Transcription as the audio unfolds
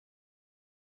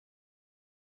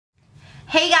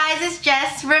Hey guys, it's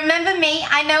Jess. Remember me?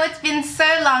 I know it's been so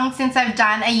long since I've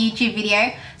done a YouTube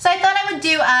video, so I thought I would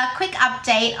do a quick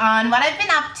update on what I've been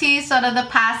up to sort of the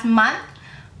past month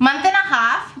and a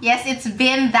half. Yes, it's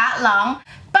been that long.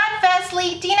 But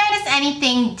firstly, do you notice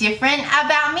anything different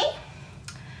about me?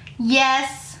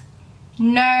 Yes,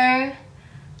 no,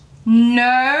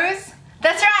 nose.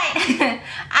 That's right,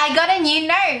 I got a new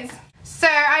nose. So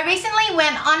I recently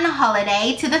went on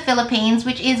holiday to the Philippines,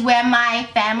 which is where my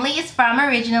family is from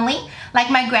originally. Like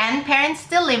my grandparents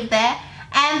still live there.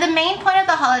 And the main point of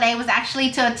the holiday was actually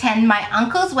to attend my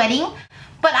uncle's wedding.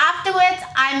 But afterwards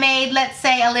I made, let's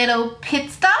say, a little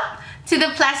pit stop to the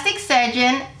plastic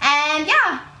surgeon and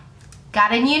yeah,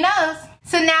 got a new nose.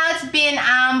 So now it's been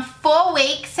 4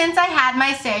 weeks since I had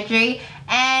my surgery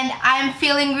and I'm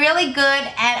feeling really good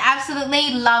and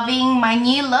absolutely loving my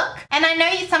new look. And I know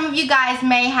some of you guys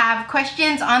may have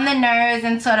questions on the nose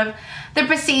and sort of the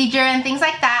procedure and things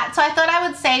like that. So I thought I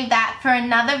would save that for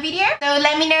another video. So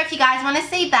let me know if you guys want to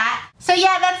see that. So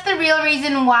yeah, that's the real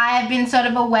reason why I've been sort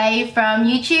of away from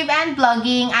YouTube and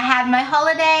blogging. I had my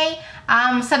holiday,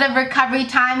 sort of recovery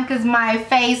time because my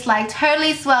face like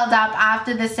totally swelled up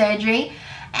after the surgery.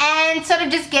 And sort of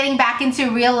just getting back into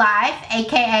real life,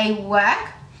 aka work.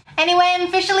 Anyway, I'm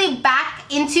officially back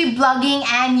into blogging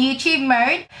and YouTube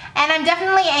mode, and I'm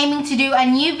definitely aiming to do a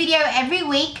new video every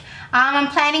week. I'm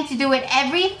planning to do it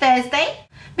every Thursday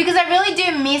because I really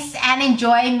do miss and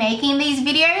enjoy making these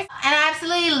videos, and I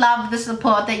absolutely love the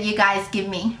support that you guys give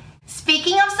me.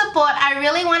 Speaking of support, I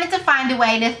really wanted to find a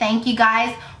way to thank you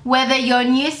guys, whether you're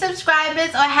new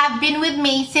subscribers or have been with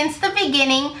me since the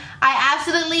beginning. I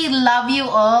absolutely love you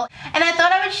all, and I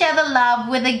thought I would share the love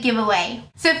with a giveaway.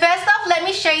 So first off, let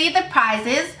me show you the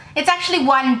prizes. It's actually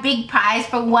one big prize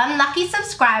for one lucky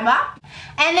subscriber.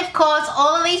 And of course,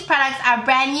 all of these products are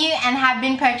brand new and have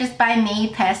been purchased by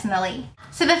me personally.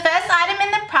 So the first item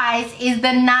in the prize is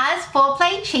the NARS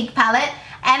 4-Play Cheek Palette.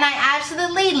 And I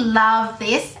absolutely love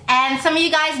this. And some of you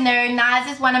guys know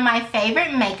NARS is one of my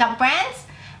favorite makeup brands.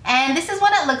 And this is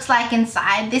what it looks like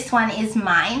inside. This one is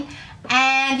mine.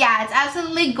 And yeah, it's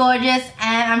absolutely gorgeous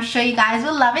and I'm sure you guys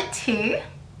will love it too.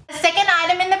 The second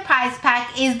item in the prize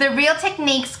pack is the Real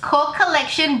Techniques Core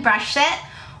Collection brush set,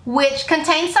 which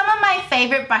contains some of my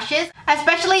favorite brushes,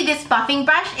 especially this buffing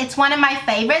brush. It's one of my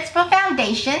favorites for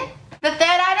foundation. The third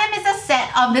item is a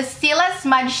set of the Stila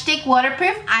Smudge Stick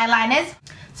Waterproof Eyeliners.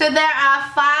 So there are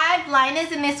 5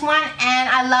 liners in this one and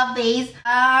I love these.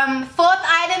 Fourth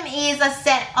item is a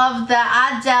set of the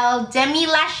Ardell Demi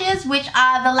Lashes, which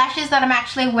are the lashes that I'm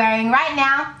actually wearing right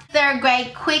now. They're a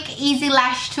great, quick, easy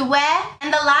lash to wear.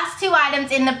 And the last 2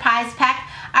 items in the prize pack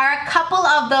are a couple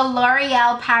of the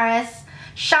L'Oreal Paris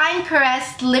Shine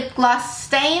Caress Lip Gloss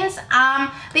stains.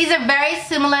 These are very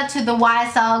similar to the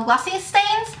YSL Glossy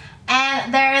stains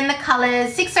and they're in the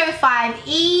colors 605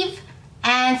 Eve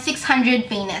and 600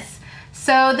 Venus.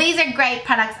 So these are great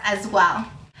products as well.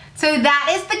 So that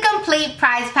is the complete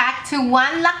prize pack to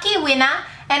one lucky winner,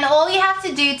 and all you have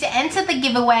to do to enter the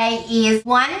giveaway is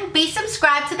 1. Be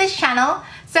subscribed to this channel,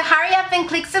 so hurry up and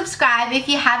click subscribe if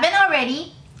you haven't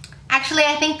already. Actually,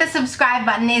 I think the subscribe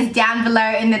button is down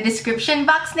below in the description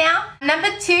box now. Number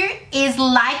 2 is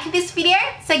like this video,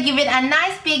 so give it a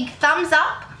nice big thumbs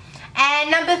up.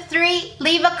 And number 3,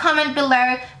 leave a comment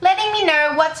below letting me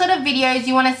know what sort of videos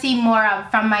you want to see more of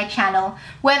from my channel.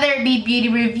 Whether it be beauty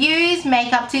reviews,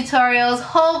 makeup tutorials,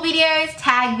 haul videos,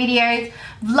 tag videos,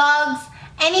 vlogs,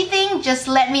 anything, just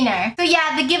let me know. So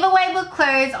yeah, the giveaway will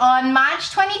close on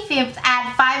March 25th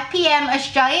at 5 PM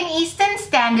Australian Eastern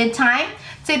Standard Time.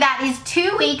 So that is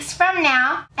 2 weeks from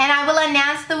now, and I will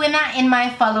announce the winner in my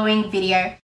following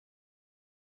video.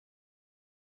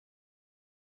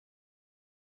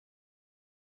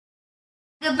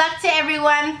 Good luck to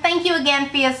everyone. Thank you again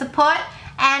for your support,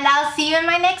 and I'll see you in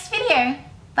my next video.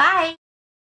 Bye.